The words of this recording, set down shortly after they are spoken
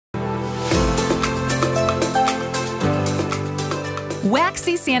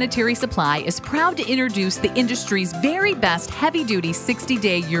Waxie Sanitary Supply is proud to introduce the industry's very best heavy-duty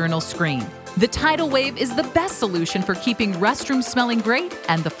 60-day urinal screen. The Tidal Wave is the best solution for keeping restrooms smelling great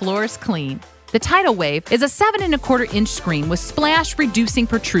and the floors clean. The Tidal Wave is a 7¼ screen with splash-reducing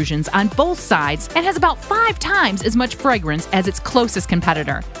protrusions on both sides and has about 5 times as much fragrance as its closest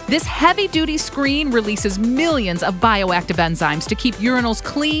competitor. This heavy-duty screen releases millions of bioactive enzymes to keep urinals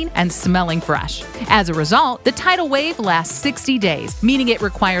clean and smelling fresh. As a result, the Tidal Wave lasts 60 days, meaning it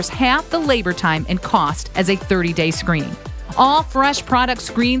requires half the labor time and cost as a 30-day screen. All fresh product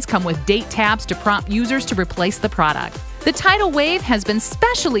screens come with date tabs to prompt users to replace the product. The Tidal Wave has been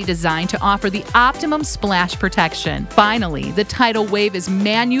specially designed to offer the optimum splash protection. Finally, the Tidal Wave is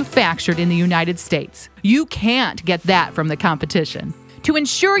manufactured in the United States. You can't get that from the competition. To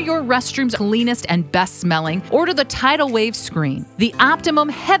ensure your restroom's cleanest and best smelling, order the Tidal Wave screen, the optimum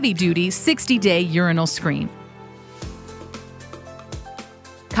heavy-duty 60-day urinal screen.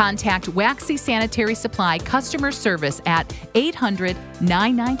 Contact Waxie Sanitary Supply customer service at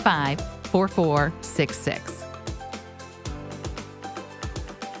 800-995-4466.